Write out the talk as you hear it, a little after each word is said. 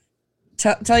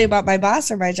tell you about my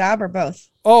boss or my job or both?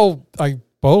 Oh,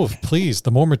 both, please.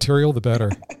 The more material, the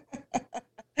better.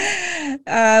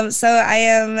 So I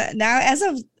am now, as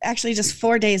of actually just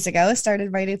 4 days ago,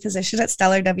 started my new position at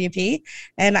Stellar WP,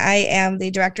 and I am the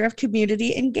director of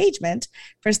community engagement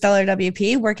for Stellar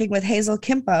WP, working with Hazel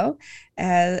Kimpo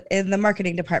in the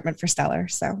marketing department for Stellar.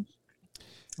 So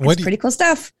it's pretty cool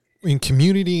stuff. In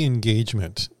community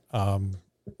engagement,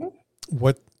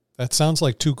 what that sounds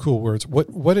like two cool words.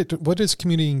 What does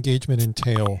community engagement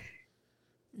entail?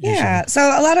 Usually? Yeah, so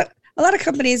a lot of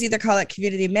companies either call it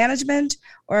community management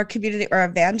or community or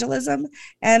evangelism,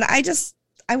 and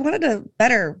I wanted a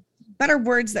better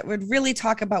words that would really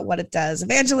talk about what it does.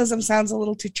 Evangelism sounds a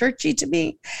little too churchy to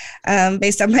me,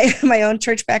 based on my own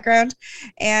church background,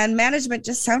 and management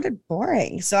just sounded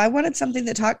boring. So I wanted something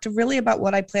that talked really about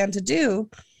what I plan to do,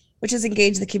 which is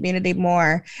engage the community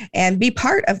more and be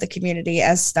part of the community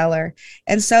as Stellar.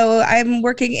 And so I'm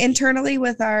working internally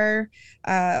with our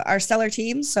Stellar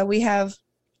teams. So we have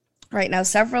right now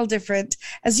several different,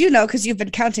 as you know, because you've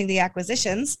been counting the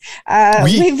acquisitions.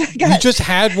 We just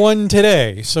had one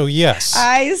today, so yes.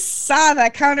 I saw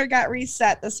that counter got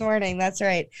reset this morning. That's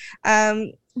right.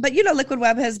 But Liquid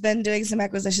Web has been doing some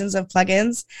acquisitions of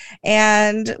plugins,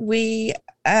 and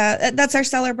that's our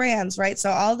Stellar brands, right?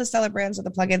 So all the Stellar brands are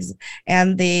the plugins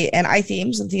and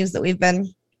iThemes and themes that we've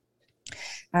been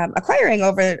acquiring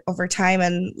over time.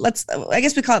 And I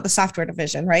guess we call it the software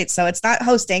division, right? So it's not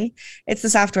hosting, it's the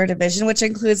software division, which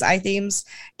includes iThemes,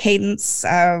 Cadence,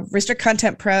 Restrict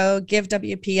Content Pro, Give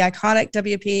WP, Iconic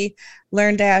WP,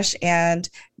 LearnDash, and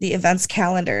the events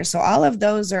calendar. So all of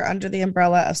those are under the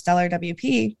umbrella of Stellar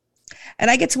WP.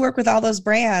 And I get to work with all those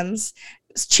brands,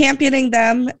 championing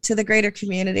them to the greater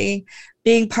community,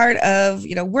 being part of,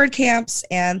 WordCamps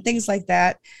and things like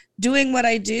that, doing what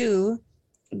I do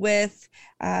with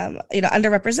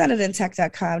underrepresented in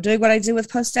tech.com, doing what I do with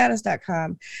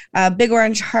poststatus.com, Big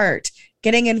Orange Heart,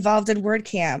 getting involved in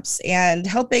WordCamps and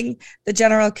helping the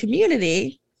general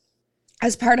community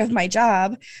as part of my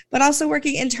job, but also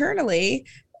working internally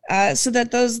so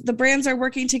that the brands are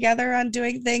working together on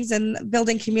doing things and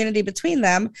building community between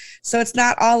them. So it's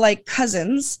not all like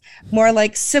cousins, more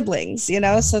like siblings,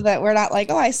 so that we're not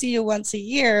like, oh, I see you once a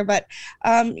year, but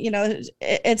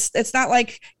it's not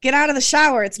like get out of the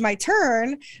shower, it's my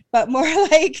turn, but more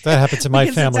like that happens in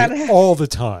my family all the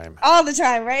time. All the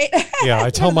time, right? Yeah,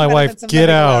 I tell my wife, get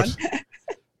out.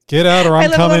 Get out or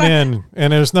I'm coming in,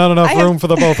 and there's not enough room for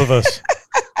the both of us.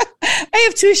 I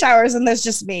have 2 showers and there's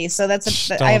just me. So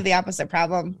I have the opposite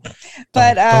problem.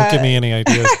 But don't give me any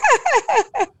ideas.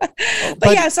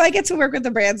 but yeah, so I get to work with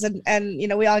the brands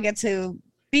and we all get to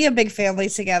be a big family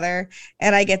together,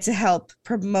 and I get to help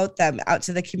promote them out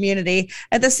to the community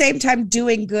at the same time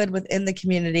doing good within the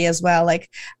community as well. Like,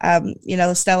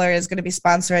 Stellar is going to be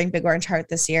sponsoring Big Orange Heart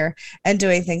this year and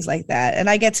doing things like that. And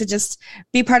I get to just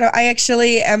be I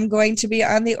actually am going to be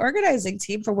on the organizing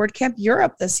team for WordCamp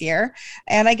Europe this year.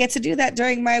 And I get to do that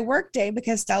during my work day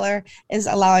because Stellar is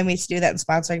allowing me to do that and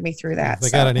sponsoring me through that. They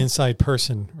got an inside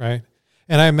person, right?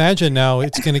 And I imagine now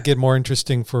it's going to get more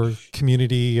interesting for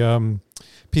community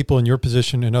people in your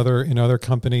position in other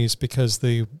companies, because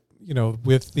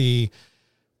with the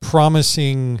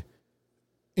promising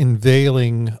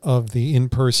unveiling of the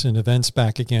in-person events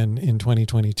back again in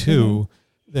 2022,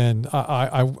 then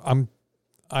I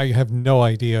have no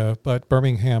idea, but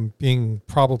Birmingham being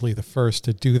probably the first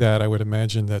to do that, I would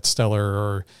imagine that Stellar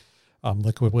or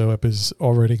Liquid Web is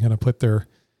already going to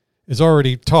is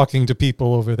already talking to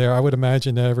people over there. I would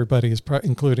imagine that everybody is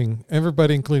including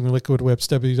Liquid Web's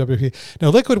WWP. Now,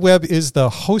 Liquid Web is the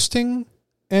hosting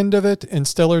end of it, and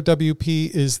Stellar WP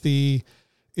is the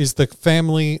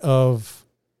family of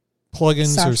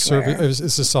plugins software. Or service.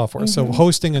 Is the software. So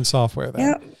hosting and software.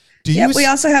 Then. Yep. We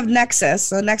also have Nexus.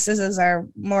 So Nexus is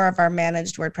more of our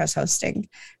managed WordPress hosting,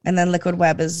 and then Liquid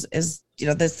Web is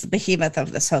this behemoth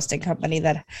of this hosting company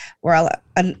that we're all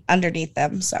underneath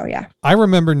them. So yeah, I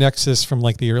remember Nexus from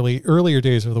like the earlier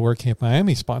days of the WordCamp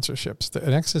Miami sponsorships. The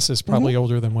Nexus is probably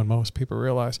older than what most people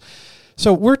realize.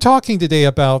 So we're talking today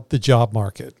about the job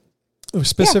market,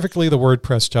 specifically the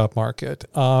WordPress job market,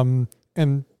 and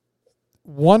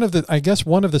one of the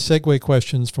segue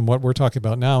questions from what we're talking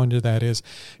about now into that is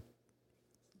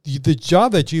the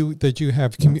job that you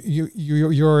have.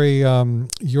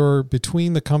 You're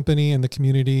between the company and the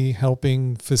community,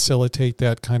 helping facilitate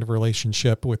that kind of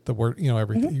relationship with the word.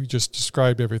 Everything you just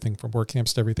described, everything from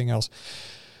WordCamps to everything else.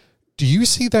 Do you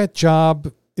see that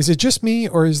job? Is it just me,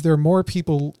 or is there more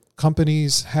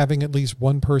companies having at least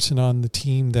one person on the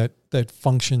team that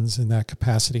functions in that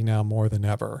capacity now more than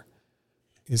ever?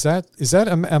 Is that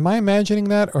am I imagining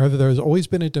that, or there's always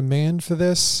been a demand for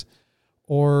this?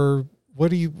 or what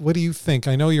do you think?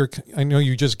 I know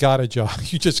you just got a job,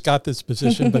 you just got this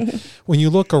position, but when you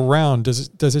look around,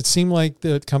 does it seem like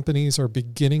the companies are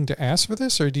beginning to ask for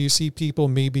this, or do you see people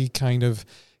maybe kind of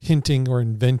hinting or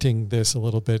inventing this a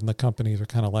little bit, and the companies are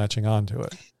kind of latching on to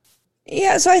it?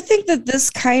 Yeah, so I think that this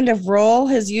kind of role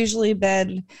has usually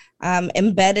been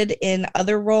embedded in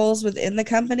other roles within the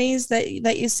companies that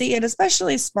you see, and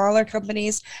especially smaller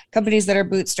companies that are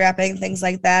bootstrapping, things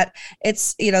like that.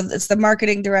 It's it's the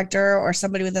marketing director or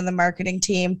somebody within the marketing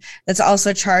team that's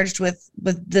also charged with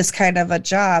this kind of a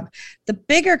job. The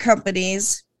bigger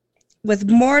companies with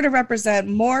more to represent,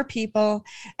 more people,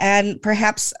 and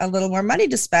perhaps a little more money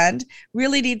to spend,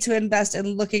 really need to invest in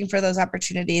looking for those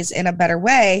opportunities in a better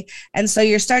way. And so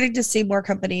you're starting to see more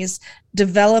companies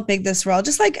developing this role.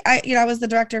 Just like I was the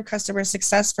director of customer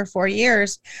success for 4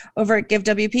 years over at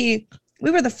GiveWP. We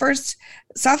were the first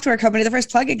software company, the first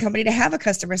plugin company to have a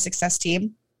customer success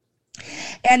team.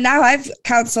 And now I've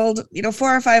counseled,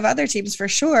 4 or 5 other teams for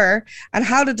sure on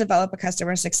how to develop a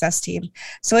customer success team.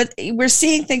 So we're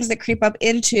seeing things that creep up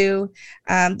into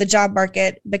the job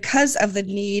market because of the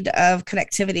need of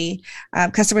connectivity.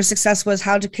 Customer success was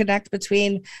how to connect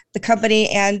between the company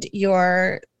and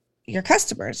your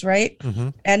customers, right? Mm-hmm.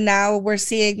 And now we're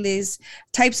seeing these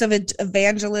types of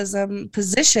evangelism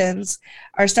positions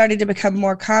are starting to become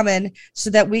more common so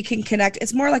that we can connect.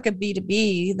 It's more like a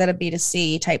B2B than a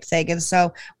B2C type thing. And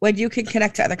so when you can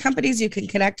connect to other companies, you can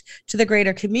connect to the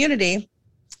greater community,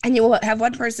 and you will have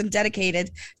one person dedicated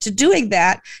to doing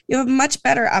that, you have a much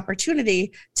better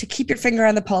opportunity to keep your finger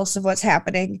on the pulse of what's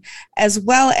happening, as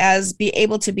well as be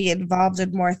able to be involved in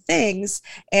more things.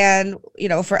 And,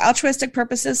 for altruistic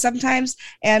purposes sometimes,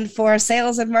 and for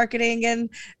sales and marketing and,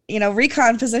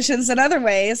 recon positions and other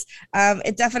ways,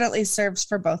 it definitely serves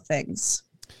for both things.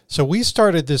 So we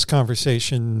started this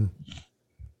conversation,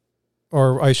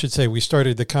 or I should say we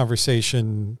started the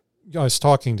conversation us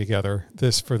talking together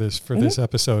this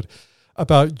episode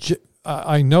about,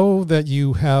 I know that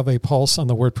you have a pulse on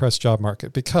the WordPress job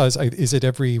market because is it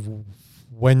every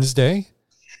Wednesday?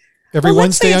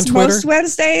 Wednesday on Twitter? Most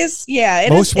Wednesdays. Yeah.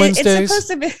 Most Wednesdays.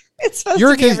 It's supposed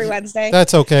to be every Wednesday.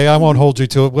 That's okay. I won't hold you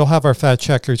to it. We'll have our fact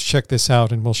checkers check this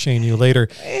out and we'll shame you later.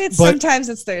 Sometimes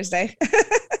it's Thursday.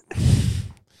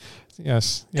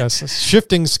 Yes.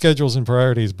 Shifting schedules and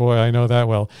priorities. Boy, I know that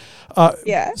well.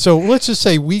 Yeah. So let's just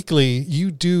say weekly,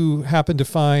 you do happen to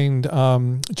find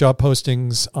job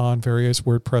postings on various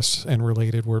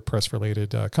WordPress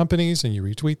related companies, and you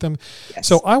retweet them. Yes.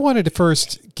 So I wanted to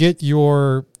first get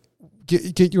your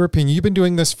opinion. You've been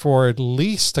doing this for at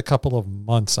least a couple of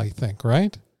months, I think,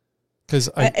 right? Because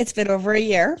it's been over a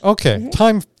year. Okay.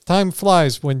 Mm-hmm. Time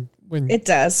flies when it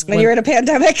does when you're in a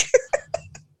pandemic.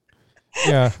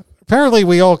 Yeah. Apparently,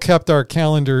 we all kept our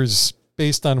calendars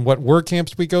based on what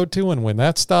WordCamps we go to, and when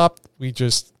that stopped, we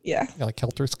just like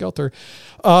helter skelter.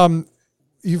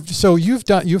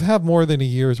 You've had more than a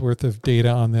year's worth of data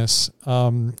on this.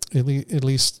 At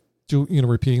least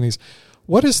repeating these.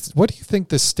 What do you think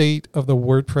the state of the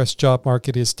WordPress job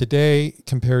market is today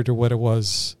compared to what it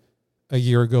was a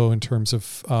year ago in terms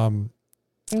of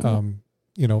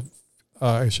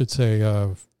I should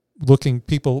say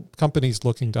companies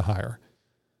looking to hire?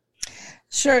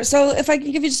 Sure. So if I can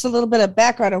give you just a little bit of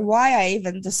background on why I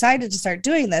even decided to start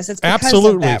doing this, it's because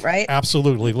of that, right?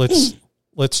 Absolutely.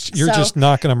 You're just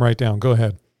knocking them right down. Go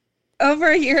ahead. Over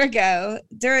a year ago,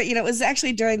 it was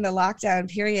actually during the lockdown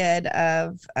period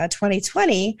of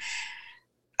 2020.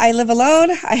 I live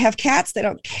alone. I have cats. They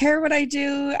don't care what I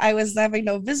do. I was having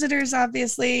no visitors,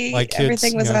 obviously. Like kids,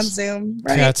 everything was on Zoom,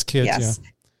 right? Cats, kids, yes. Yeah.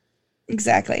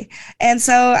 Exactly. And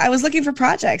so I was looking for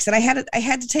projects, and I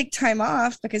had to take time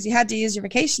off because you had to use your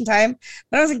vacation time,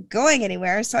 but I wasn't going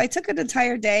anywhere. So I took an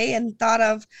entire day and thought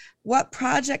of what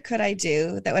project could I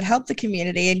do that would help the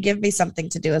community and give me something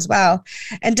to do as well.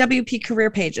 And WP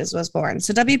Career Pages was born.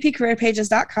 So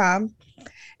WPCareerPages.com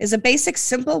is a basic,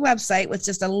 simple website with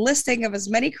just a listing of as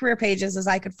many career pages as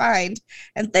I could find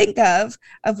and think of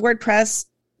WordPress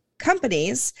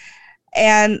companies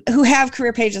and who have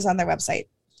career pages on their website.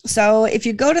 So if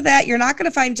you go to that, you're not going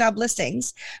to find job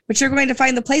listings, but you're going to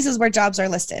find the places where jobs are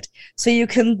listed. So you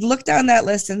can look down that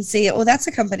list and see, oh, that's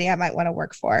a company I might want to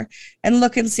work for, and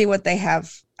look and see what they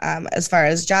have as far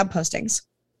as job postings.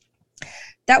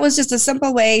 That was just a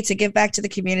simple way to give back to the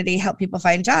community, help people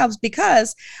find jobs,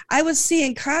 because I was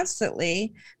seeing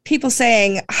constantly people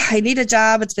saying, I need a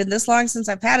job. It's been this long since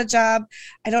I've had a job.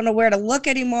 I don't know where to look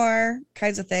anymore,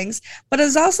 kinds of things. But I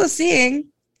was also seeing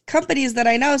companies that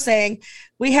I know saying,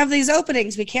 we have these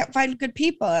openings, we can't find good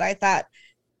people. And I thought,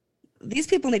 these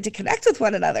people need to connect with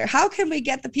one another. How can we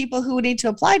get the people who need to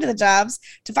apply to the jobs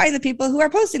to find the people who are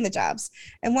posting the jobs?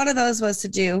 And one of those was to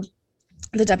do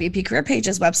the WP Career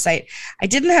Pages website. I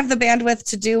didn't have the bandwidth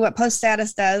to do what Post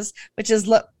Status does, which is,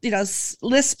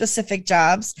 list specific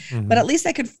jobs, but at least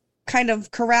I could kind of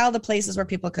corral the places where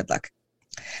people could look.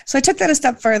 So I took that a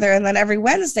step further, and then every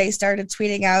Wednesday started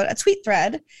tweeting out a tweet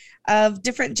thread of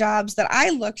different jobs that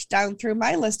I looked down through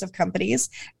my list of companies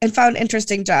and found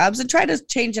interesting jobs, and try to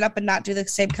change it up and not do the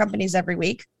same companies every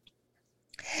week,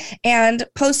 and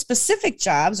post specific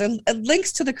jobs or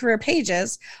links to the career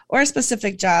pages or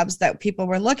specific jobs that people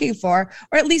were looking for,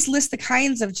 or at least list the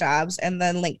kinds of jobs and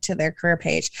then link to their career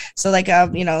page. So like,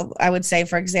 I would say,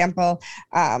 for example,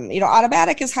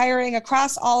 Automatic is hiring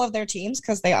across all of their teams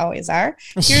because they always are.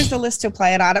 Here's the list to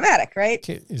apply at Automatic, right?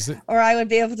 Or I would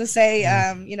be able to say,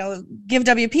 Give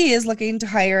WP is looking to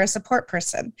hire a support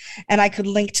person, and I could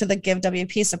link to the Give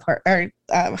WP support or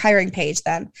hiring page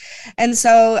then. And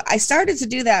so I started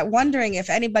to do that, wondering if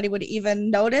anybody would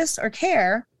even notice or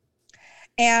care.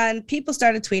 And people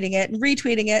started tweeting it and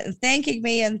retweeting it and thanking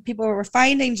me, and people were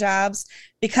finding jobs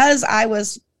because I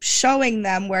was showing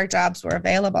them where jobs were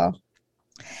available.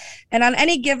 And on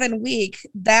any given week,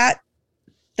 that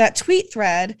tweet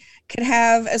thread can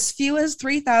have as few as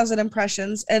 3,000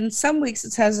 impressions, and some weeks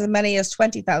it has as many as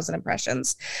 20,000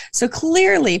 impressions. So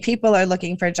clearly people are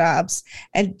looking for jobs,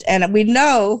 and we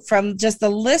know from just the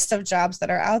list of jobs that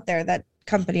are out there that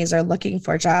companies are looking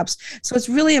for jobs. So it's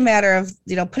really a matter of,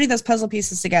 putting those puzzle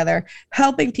pieces together,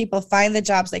 helping people find the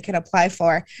jobs they can apply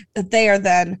for that they are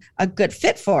then a good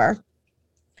fit for.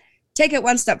 Take it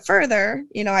one step further,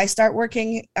 I start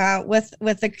working with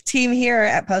the team here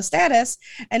at Post Status,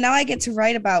 and now I get to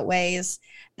write about ways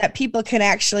that people can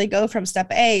actually go from step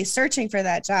A, searching for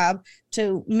that job,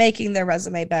 to making their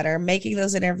resume better, making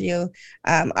those interview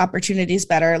opportunities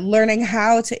better, learning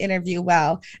how to interview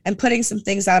well, and putting some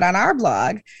things out on our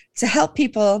blog to help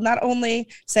people not only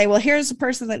say, well, here's a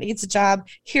person that needs a job,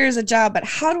 here's a job, but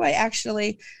how do I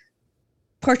actually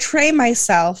portray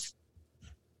myself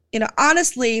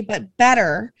honestly, but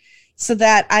better, so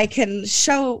that I can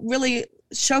really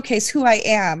showcase who I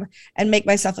am and make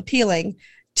myself appealing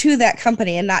to that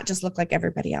company and not just look like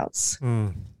everybody else.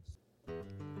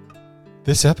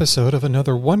 This episode of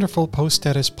another wonderful Post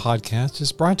Status podcast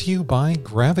is brought to you by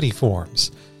Gravity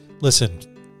Forms. Listen,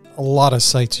 a lot of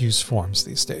sites use forms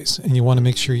these days, and you want to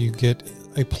make sure you get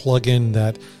a plugin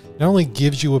that not only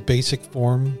gives you a basic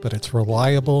form, but it's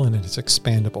reliable and it's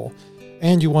expandable.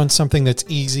 And you want something that's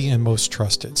easy and most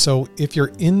trusted. So if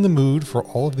you're in the mood for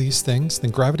all of these things,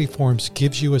 then Gravity Forms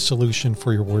gives you a solution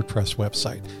for your WordPress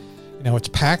website. It's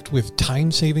packed with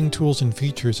time-saving tools and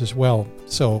features as well,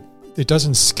 so it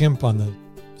doesn't skimp on the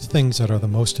things that are the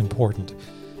most important.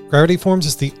 Gravity Forms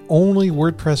is the only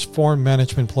WordPress form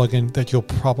management plugin that you'll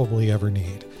probably ever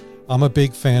need. I'm a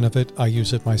big fan of it. I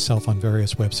use it myself on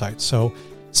various websites. So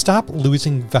stop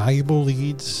losing valuable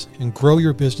leads and grow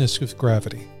your business with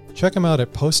Gravity. Check them out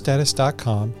at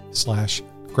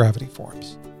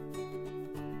poststatus.com/gravityforms.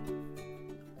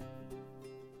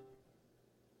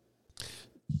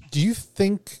 Do you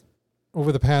think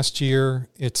over the past year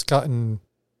it's gotten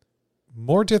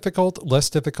more difficult, less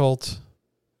difficult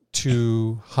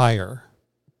to hire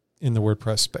in the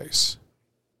WordPress space?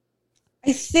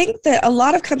 I think that a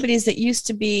lot of companies that used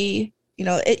to be,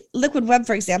 Liquid Web,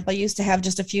 for example, used to have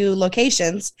just a few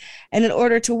locations. And in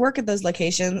order to work at those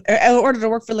locations, or in order to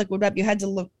work for Liquid Web, you had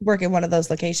to work in one of those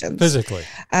locations. Physically.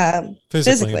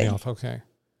 Physically enough. Okay.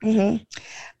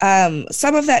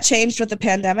 Some of that changed with the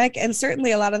pandemic, and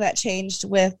certainly a lot of that changed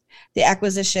with the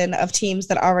acquisition of teams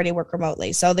that already work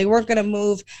remotely. So they weren't going to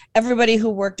move everybody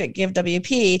who worked at Give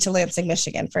WP to Lansing,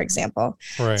 Michigan, for example.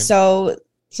 Right. So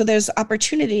there's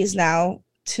opportunities now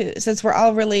since we're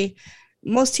all really,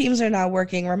 most teams are now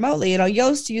working remotely.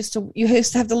 Yoast you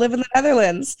used to have to live in the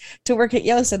Netherlands to work at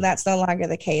Yoast, and that's no longer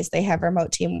the case. They have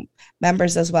remote team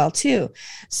members as well too.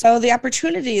 So the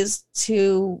opportunities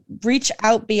to reach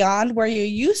out beyond where you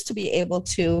used to be able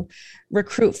to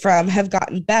recruit from have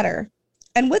gotten better.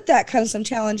 And with that comes some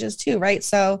challenges too, right?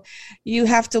 So you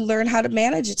have to learn how to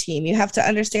manage a team. You have to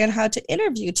understand how to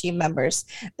interview team members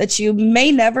that you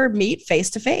may never meet face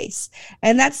to face.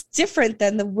 And that's different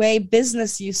than the way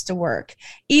business used to work,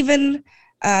 even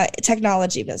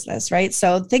technology business, right?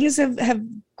 So things have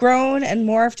grown and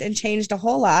morphed and changed a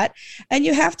whole lot. And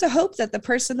you have to hope that the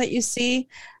person that you see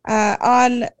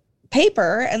on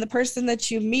paper and the person that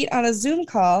you meet on a Zoom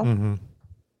call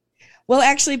will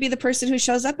actually be the person who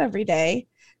shows up every day,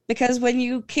 because when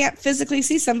you can't physically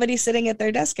see somebody sitting at their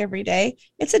desk every day,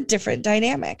 it's a different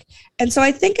dynamic. And so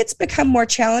I think it's become more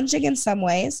challenging in some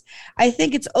ways. I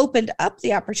think it's opened up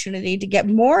the opportunity to get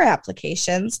more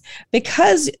applications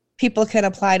because people can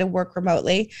apply to work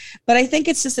remotely. But I think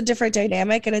it's just a different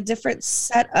dynamic and a different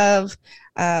set of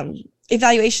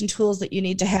evaluation tools that you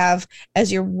need to have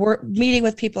as you're meeting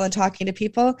with people and talking to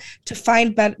people to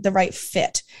find the right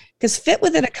fit. Because fit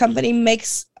within a company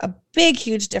makes a big,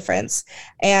 huge difference.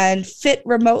 And fit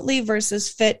remotely versus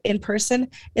fit in person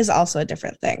is also a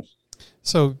different thing.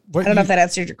 So I don't know if that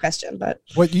answered your question, but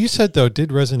what you said though did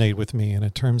resonate with me in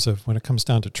terms of when it comes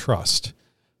down to trust.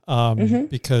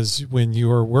 Because when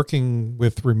you are working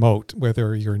with remote,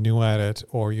 whether you're new at it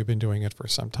or you've been doing it for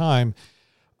some time,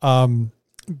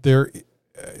 there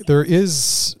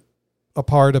is a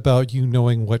part about you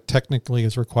knowing what technically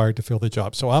is required to fill the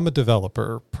job. So I'm a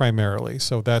developer primarily.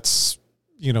 So that's,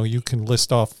 you can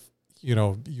list off,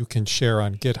 you can share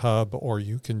on GitHub or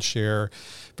you can share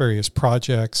various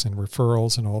projects and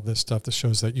referrals and all this stuff that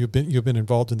shows that you've been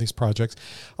involved in these projects.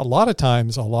 A lot of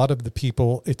times, a lot of the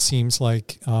people, it seems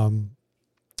like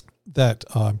that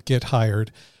get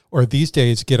hired or these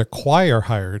days get acquire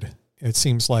hired. It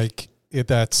seems like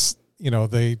that's,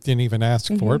 they didn't even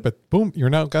ask for it, but boom, you're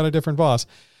now got a different boss.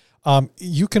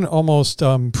 You can almost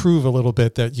prove a little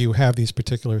bit that you have these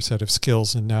particular set of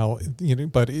skills, and now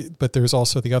but there's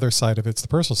also the other side of it. It's the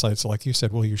personal side. So, like you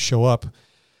said, will you show up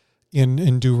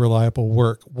and do reliable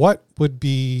work? What's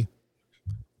the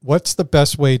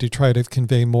best way to try to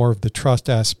convey more of the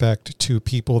trust aspect to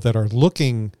people that are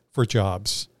looking for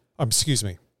jobs? Excuse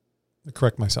me,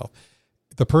 correct myself.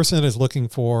 The person that is looking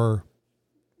for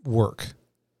work,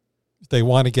 they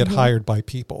want to get hired by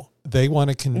people. They want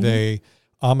to convey,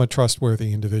 I'm a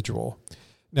trustworthy individual.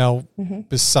 Now,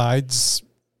 besides,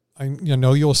 I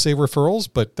know you'll say referrals,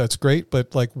 but that's great.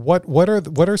 But like, what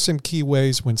are some key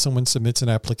ways when someone submits an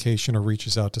application or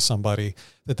reaches out to somebody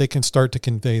that they can start to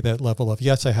convey that level of,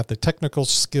 yes, I have the technical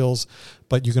skills,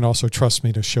 but you can also trust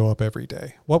me to show up every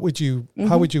day? How would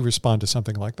you respond to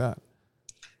something like that?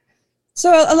 So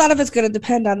a lot of it's going to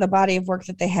depend on the body of work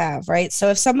that they have, right? So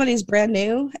if somebody's brand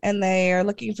new and they are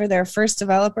looking for their first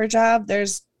developer job,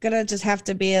 there's going to just have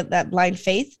to be that blind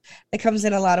faith that comes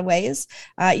in a lot of ways.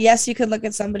 Yes, you can look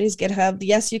at somebody's GitHub.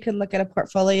 Yes, you can look at a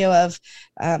portfolio of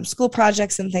school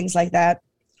projects and things like that.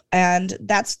 And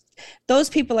those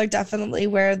people are definitely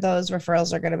where those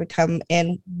referrals are going to become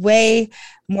in way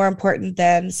more important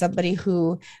than somebody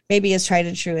who maybe is tried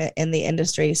and true in the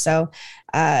industry. So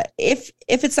if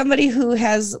it's somebody who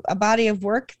has a body of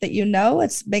work that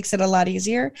it makes it a lot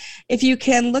easier. If you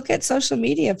can look at social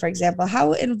media, for example,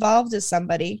 how involved is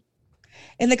somebody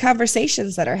in the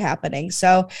conversations that are happening?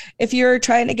 So if you're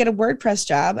trying to get a WordPress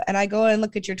job and I go and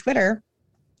look at your Twitter,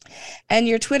 and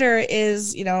your Twitter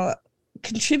is,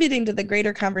 contributing to the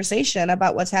greater conversation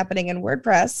about what's happening in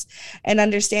WordPress and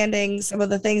understanding some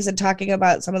of the things and talking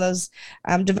about some of those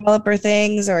developer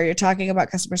things, or you're talking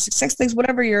about customer success things,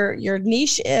 whatever your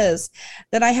niche is,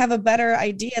 then I have a better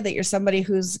idea that you're somebody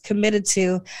who's committed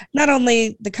to not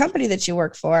only the company that you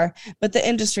work for, but the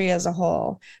industry as a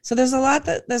whole. So there's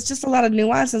just a lot of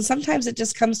nuance, and sometimes it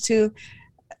just comes to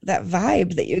that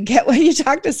vibe that you get when you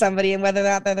talk to somebody and whether or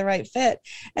not they're the right fit.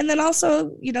 And then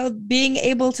also, being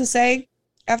able to say,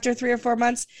 after 3 or 4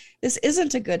 months, this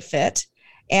isn't a good fit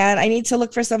and I need to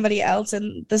look for somebody else,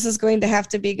 and this is going to have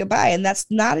to be goodbye. And that's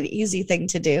not an easy thing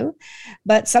to do,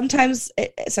 but sometimes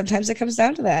it comes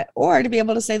down to that. Or to be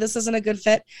able to say, this isn't a good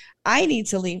fit, I need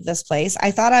to leave this place.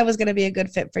 I thought I was going to be a good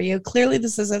fit for you. Clearly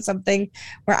this isn't something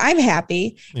where I'm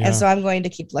happy. Yeah. And so I'm going to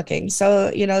keep looking. So,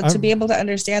 to be able to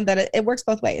understand that it works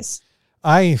both ways.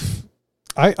 I've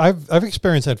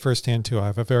experienced that firsthand too. I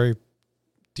have a very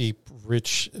deep,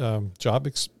 rich job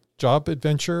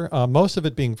adventure, most of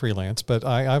it being freelance, but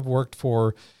I've worked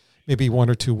for maybe 1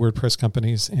 or 2 WordPress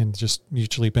companies and just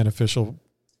mutually beneficial.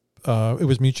 It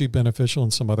was mutually beneficial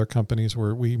in some other companies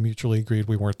where we mutually agreed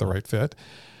we weren't the right fit.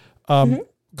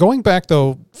 Going back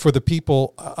though, for the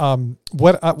people,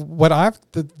 boy,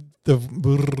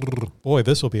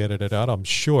 this will be edited out, I'm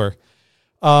sure.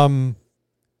 There's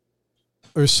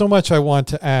so much I want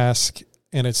to ask,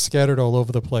 and it's scattered all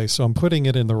over the place, so I'm putting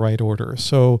it in the right order.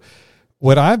 So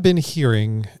what I've been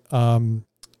hearing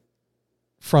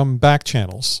from back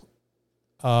channels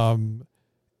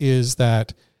is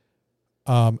that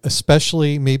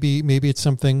especially maybe it's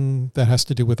something that has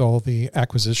to do with all the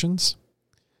acquisitions,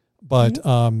 but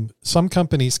some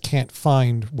companies can't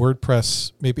find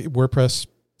WordPress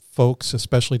folks,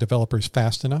 especially developers,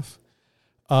 fast enough.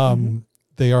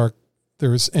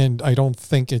 And I don't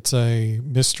think it's a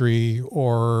mystery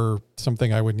or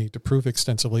something I would need to prove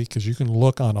extensively, because you can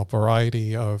look on a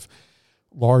variety of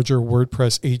larger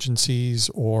WordPress agencies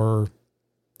or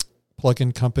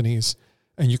plugin companies,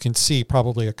 and you can see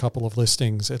probably a couple of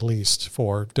listings at least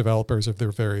for developers of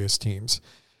their various teams.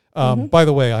 By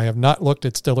the way, I have not looked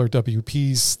at Stellar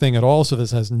WP's thing at all, so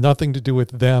this has nothing to do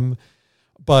with them.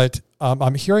 But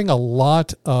I'm hearing a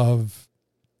lot of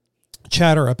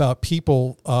chatter about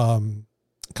people,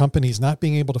 companies not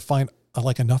being able to find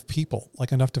like enough people,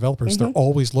 like enough developers. They're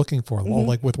always looking for,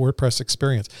 like with WordPress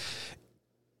experience.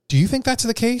 Do you think that's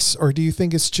the case, or do you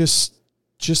think it's just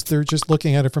they're just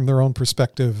looking at it from their own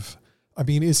perspective? I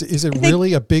mean, is it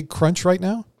really a big crunch right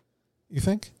now, you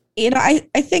think? I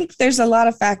think there's a lot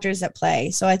of factors at play.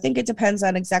 So I think it depends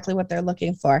on exactly what they're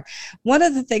looking for. One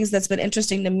of the things that's been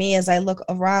interesting to me as I look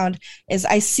around is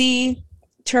I see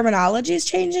terminologies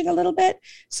changing a little bit.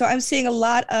 So I'm seeing a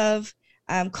lot of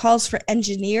calls for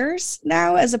engineers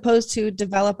now as opposed to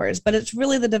developers, but it's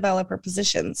really the developer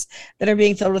positions that are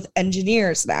being filled with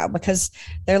engineers now, because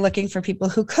they're looking for people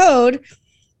who code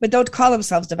but don't call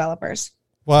themselves developers.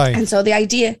 Why? And so the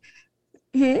idea...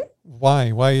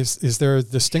 Why is there a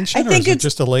distinction, or is it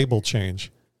just a label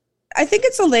change? I think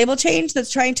it's a label change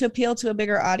that's trying to appeal to a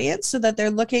bigger audience, so that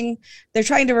they're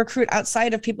trying to recruit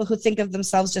outside of people who think of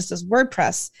themselves just as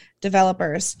WordPress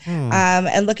developers,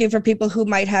 and looking for people who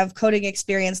might have coding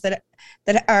experience that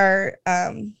are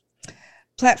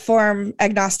platform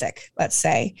agnostic, let's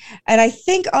say. And I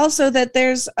think also that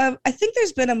there's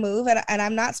been a move, and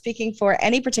I'm not speaking for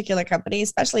any particular company,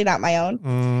 especially not my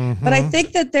own, but I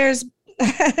think that there's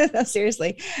no,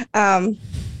 seriously.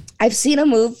 I've seen a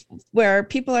move where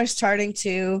people are starting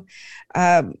to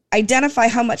identify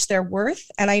how much they're worth.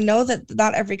 And I know that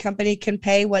not every company can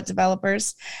pay what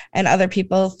developers and other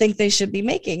people think they should be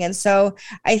making. And so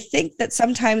I think that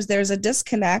sometimes there's a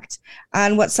disconnect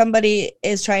on what somebody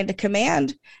is trying to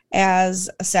command as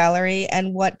a salary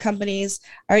and what companies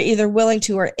are either willing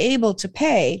to or able to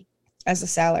pay as a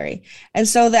salary. And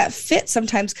so that fit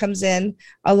sometimes comes in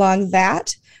along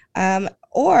that.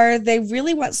 Or they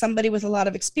really want somebody with a lot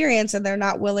of experience, and they're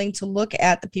not willing to look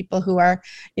at the people who are,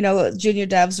 junior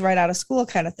devs right out of school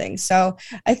kind of thing. So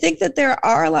I think that there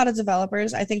are a lot of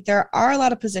developers. I think there are a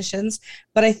lot of positions,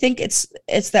 but I think it's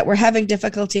that we're having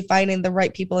difficulty finding the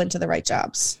right people into the right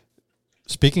jobs.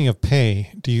 Speaking of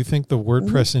pay, do you think the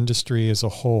WordPress industry as a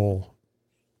whole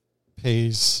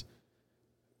pays,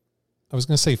 I was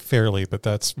going to say fairly, but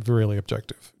that's really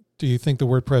objective. Do you think the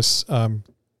WordPress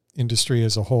industry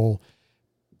as a whole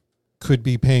could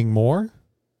be paying more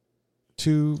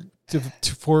for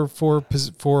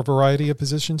a variety of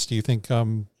positions? Do you think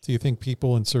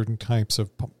people in certain types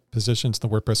of positions in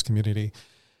the WordPress community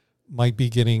might be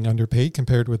getting underpaid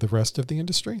compared with the rest of the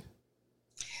industry?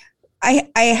 I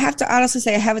have to honestly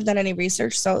say I haven't done any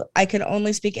research, so I can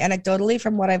only speak anecdotally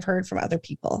from what I've heard from other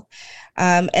people.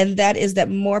 And that is that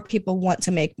more people want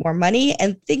to make more money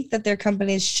and think that their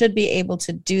companies should be able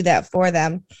to do that for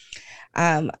them.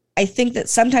 I think that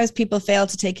sometimes people fail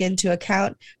to take into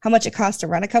account how much it costs to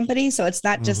run a company. So it's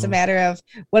not just a matter of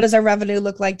what does our revenue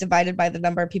look like divided by the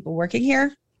number of people working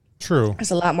here. True. There's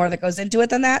a lot more that goes into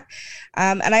it than that.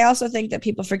 And I also think that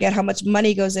people forget how much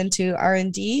money goes into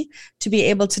R&D to be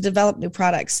able to develop new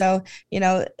products. So,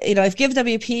 if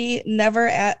GiveWP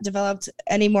never developed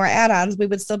any more add-ons, we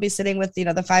would still be sitting with,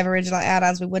 the 5 original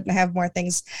add-ons. We wouldn't have more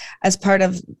things as part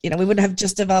of, we wouldn't have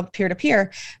just developed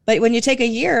peer-to-peer. But when you take a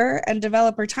year and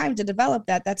developer time to develop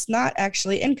that, that's not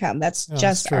actually income. That's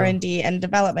just R&D and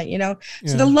development,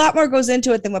 So a lot more goes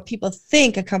into it than what people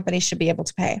think a company should be able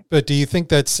to pay. But do you think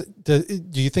that's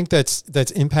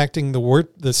impacting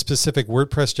the specific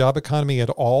WordPress job economy at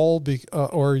all,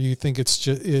 or you think it's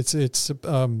just it's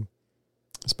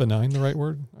benign, the right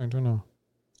word? I don't know.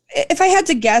 If I had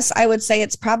to guess, I would say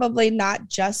it's probably not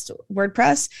just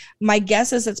WordPress. My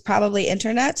guess is it's probably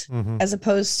internet, as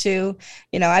opposed to,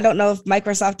 I don't know if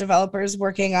Microsoft developers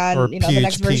working on, the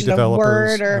next version of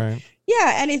Word or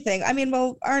anything. I mean,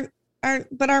 well, aren't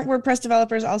WordPress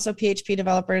developers also PHP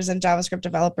developers and JavaScript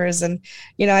developers? And,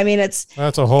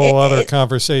 that's a whole other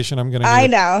conversation. I'm going to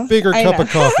need a bigger cup of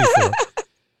coffee for.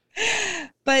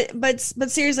 But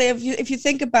seriously, if you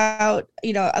think about,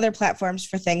 other platforms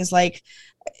for things like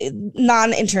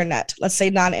non-internet, let's say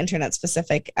non-internet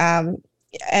specific, and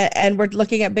we're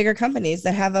looking at bigger companies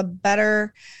that have a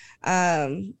better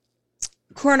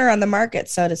corner on the market,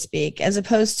 so to speak, as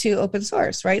opposed to open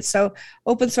source, right? So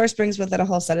open source brings with it a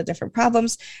whole set of different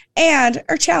problems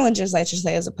or challenges, I should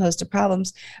say, as opposed to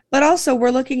problems. But also we're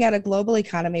looking at a global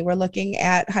economy. We're looking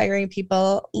at hiring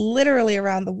people literally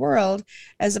around the world,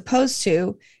 as opposed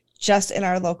to just in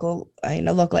our local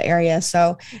area.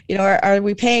 So, are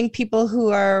we paying people who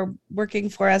are working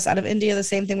for us out of India the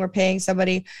same thing we're paying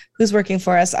somebody who's working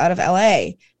for us out of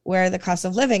LA, where the cost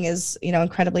of living is,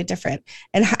 incredibly different?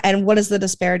 And what is the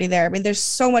disparity there? I mean, there's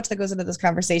so much that goes into this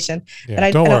conversation, but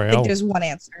I don't think there's one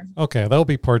answer. Okay, that'll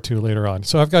be part 2 later on.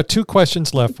 So I've got 2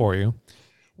 questions left for you.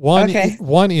 One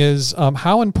is,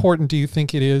 how important do you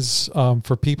think it is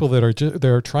for people that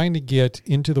are trying to get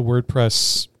into the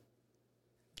WordPress,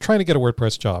 trying to get a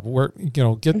WordPress job, where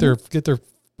get their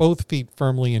both feet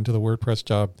firmly into the WordPress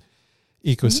job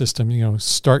ecosystem?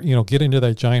 Start get into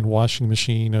that giant washing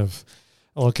machine of,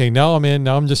 okay, now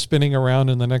I'm just spinning around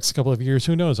in the next couple of years.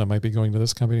 Who knows? I might be going to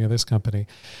this company or this company.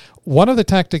 One of the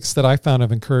tactics that I found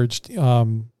I've encouraged,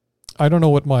 I don't know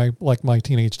what my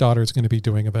teenage daughter is going to be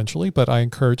doing eventually, but I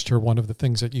encouraged her, one of the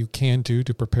things that you can do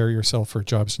to prepare yourself for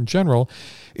jobs in general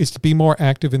is to be more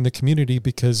active in the community,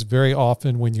 because very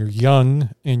often when you're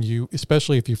young and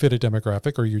especially if you fit a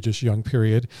demographic or you're just young,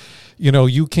 period,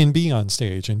 you can be on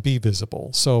stage and be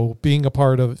visible. So being a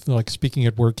part of, like, speaking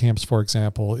at WordCamps, for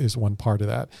example, is one part of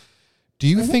that. Do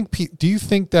you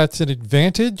think that's an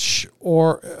advantage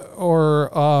or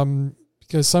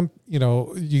because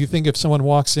you think if someone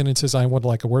walks in and says, I would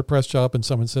like a WordPress job, and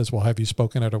someone says, well, have you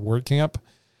spoken at a WordCamp?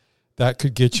 That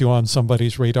could get you on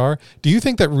somebody's radar. Do you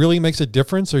think that really makes a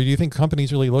difference, or do you think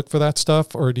companies really look for that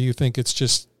stuff? Or do you think it's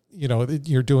just,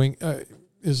 you're doing,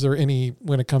 is there any,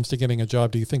 when it comes to getting a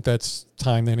job, do you think that's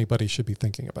time that anybody should be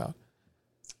thinking about?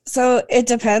 So it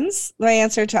depends. My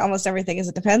answer to almost everything is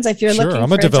it depends. If you're looking for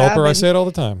I'm a developer. I say it all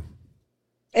the time.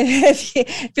 If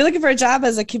you're looking for a job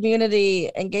as a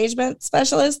community engagement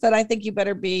specialist, then I think you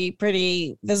better be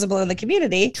pretty visible in the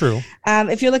community. True.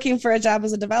 If you're looking for a job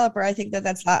as a developer, I think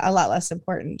that's a lot less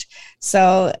important.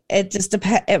 So it just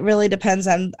it really depends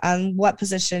on what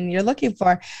position you're looking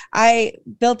for. I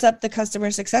built up the customer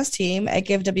success team at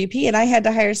GiveWP, and I had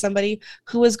to hire somebody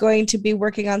who was going to be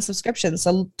working on subscriptions.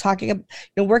 So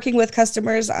working with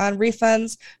customers on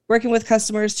refunds, working with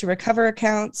customers to recover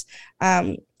accounts,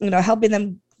 helping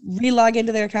them relog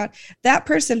into their account. That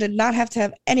person did not have to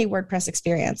have any WordPress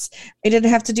experience. They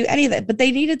didn't have to do any of that, but they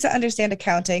needed to understand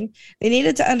accounting. They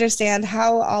needed to understand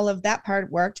how all of that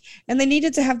part worked, and they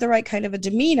needed to have the right kind of a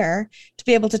demeanor to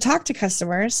be able to talk to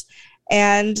customers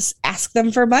and ask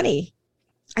them for money.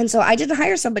 And so I didn't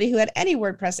hire somebody who had any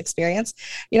WordPress experience.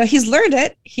 He's learned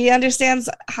it. He understands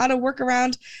how to work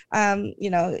around,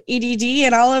 EDD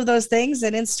and all of those things,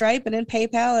 and in Stripe and in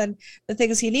PayPal and the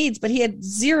things he needs, but he had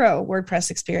zero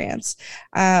WordPress experience.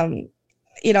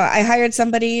 I hired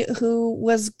somebody who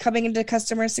was coming into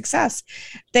customer success.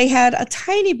 They had a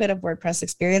tiny bit of WordPress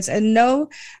experience and no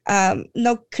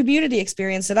community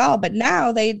experience at all, but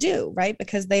now they do, right?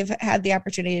 Because they've had the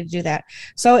opportunity to do that.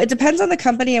 So it depends on the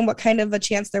company and what kind of a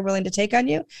chance they're willing to take on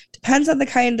you. Depends on the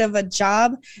kind of a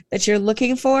job that you're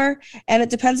looking for, and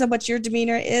it depends on what your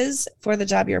demeanor is for the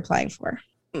job you're applying for.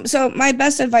 So my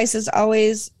best advice is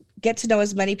always get to know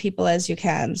as many people as you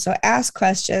can. So ask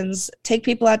questions, take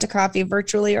people out to coffee,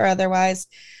 virtually or otherwise.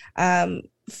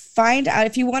 Find out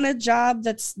if you want a job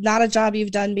that's not a job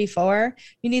you've done before.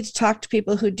 You need to talk to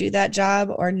people who do that job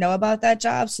or know about that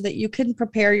job so that you can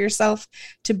prepare yourself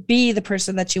to be the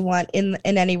person that you want in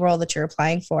any role that you're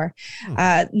applying for.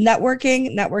 Networking.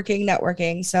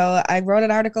 So I wrote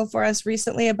an article for us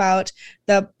recently about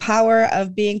the power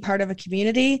of being part of a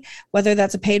community, whether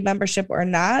that's a paid membership or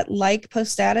not, like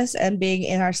Post Status and being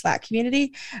in our Slack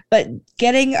community, but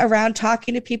getting around,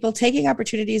 talking to people, taking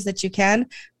opportunities that you can.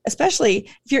 Especially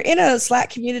if you're in a Slack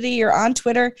community or on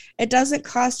Twitter, it doesn't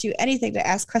cost you anything to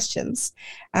ask questions.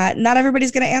 Not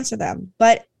everybody's going to answer them,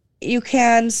 but you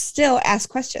can still ask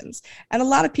questions. And a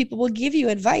lot of people will give you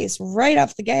advice right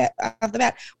off the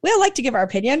bat. We all like to give our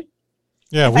opinion.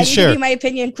 Yeah, if I need to give you my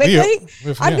opinion quickly,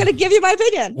 I'm going to give you my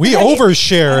opinion. We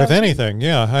overshare, if anything.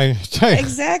 Yeah,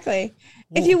 exactly.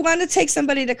 If you want to take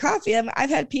somebody to coffee,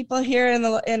 I've had people here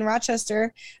in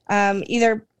Rochester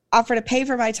either offer to pay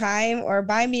for my time or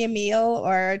buy me a meal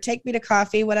or take me to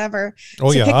coffy, whatever.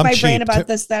 Pick my brain about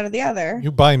this, that, or the other. You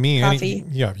buy me coffee.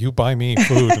 You buy me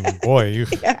food, and boy, you.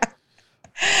 Yeah.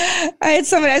 I had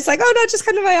somebody, I was like, oh no, just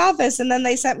come to my office. And then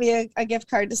they sent me a gift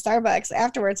card to Starbucks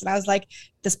afterwards. And I was like,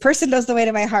 this person knows the way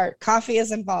to my heart. Coffee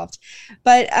is involved.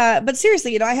 But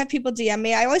seriously, I have people DM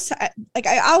me. I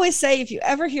always say, if you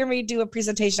ever hear me do a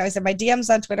presentation, I always say my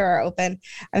DMs on Twitter are open.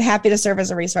 I'm happy to serve as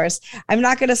a resource. I'm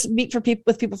not going to meet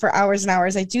with people for hours and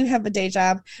hours. I do have a day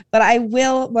job, but I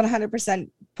will 100%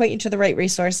 point you to the right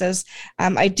resources.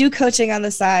 I do coaching on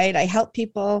the side. I help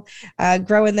people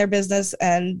grow in their business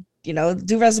and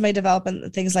do resume development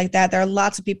and things like that. There are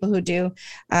lots of people who do.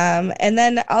 And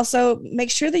then also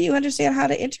make sure that you understand how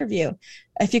to interview.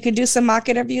 If you can do some mock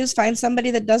interviews, find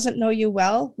somebody that doesn't know you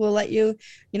well, who will let you,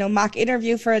 mock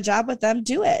interview for a job with them.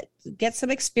 Do it. Get some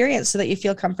experience so that you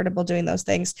feel comfortable doing those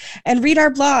things. And read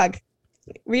our blog.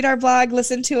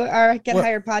 Listen to our Get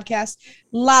Hired podcast.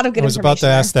 A lot of good information. I was about to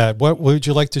ask that. What would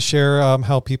you like to share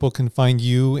how people can find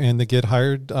you and the Get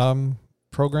Hired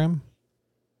program?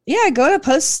 Yeah, go to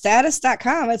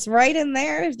poststatus.com. It's right in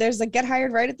there. There's a Get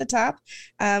Hired right at the top.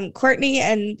 Courtney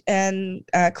and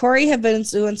Corey have been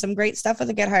doing some great stuff with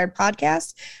the Get Hired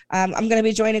podcast. I'm going to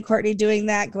be joining Courtney doing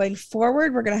that going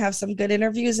forward. We're going to have some good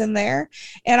interviews in there.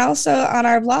 And also on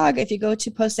our blog, if you go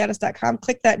to poststatus.com,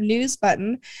 click that news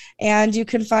button, and you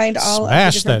can find all of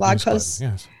the different blog posts.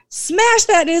 Button, yes. Smash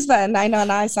that news button. I know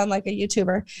now I sound like a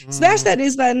YouTuber. Smash that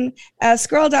news button,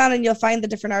 scroll down, and you'll find the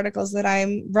different articles that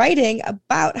I'm writing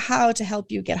about how to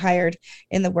help you get hired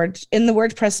in the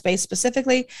WordPress space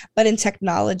specifically, but in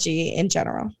technology in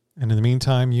general. And in the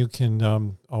meantime, you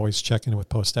can always check in with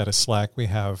Post Status Slack.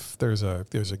 There's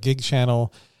a gig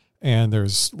channel, and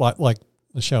there's like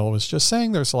Michelle was just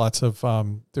saying, there's lots of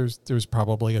there's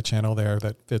probably a channel there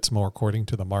that fits more according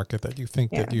to the market that you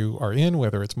think that you are in,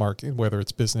 whether it's market, whether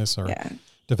it's business or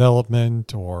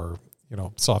development or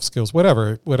soft skills,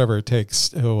 whatever it takes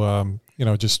to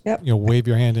just wave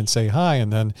your hand and say hi,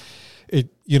 and then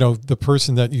the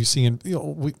person that you see, and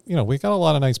we got a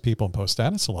lot of nice people in Post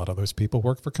Status. A lot of those people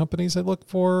work for companies that look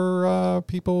for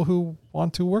people who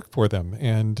want to work for them,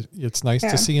 and it's nice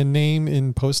to see a name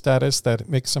in Post Status that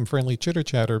makes some friendly chitter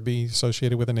chatter be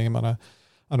associated with a name on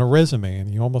a resume,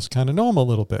 and you almost kind of know them a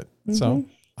little bit. Mm-hmm. So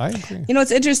I agree.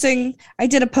 It's interesting. I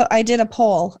did a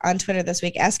poll on Twitter this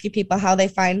week asking people how they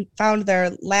found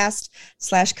their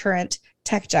last/current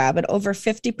tech job, and over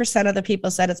 50% of the people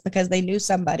said it's because they knew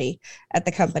somebody at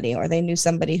the company or they knew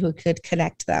somebody who could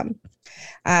connect them,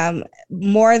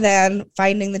 more than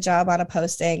finding the job on a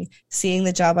posting, seeing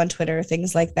the job on Twitter,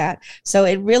 things like that. So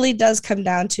it really does come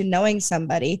down to knowing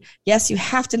somebody. Yes, you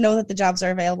have to know that the jobs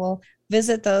are available.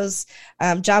 Visit those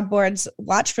job boards,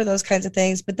 watch for those kinds of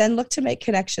things, but then look to make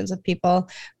connections with people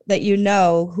that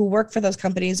who work for those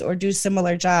companies or do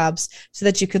similar jobs, so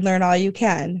that you can learn all you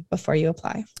can before you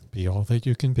apply. Be all that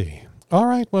you can be. All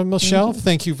right. Well, Michelle,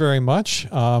 thank you very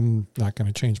much. Not going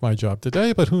to change my job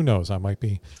today, but who knows? I might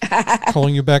be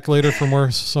calling you back later for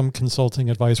some consulting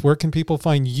advice. Where can people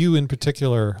find you in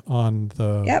particular on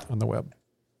the web?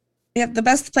 Yep, the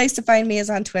best place to find me is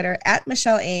on Twitter at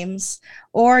Michelle Ames,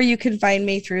 or you can find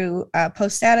me through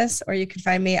Post Status, or you can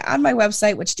find me on my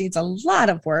website, which needs a lot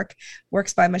of work,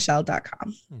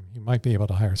 worksbymichelle.com. You might be able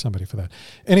to hire somebody for that.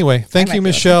 Anyway, thank you,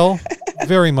 Michelle,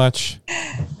 very much,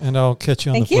 and I'll catch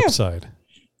you on the flip side.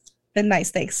 Been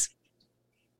nice. Thanks.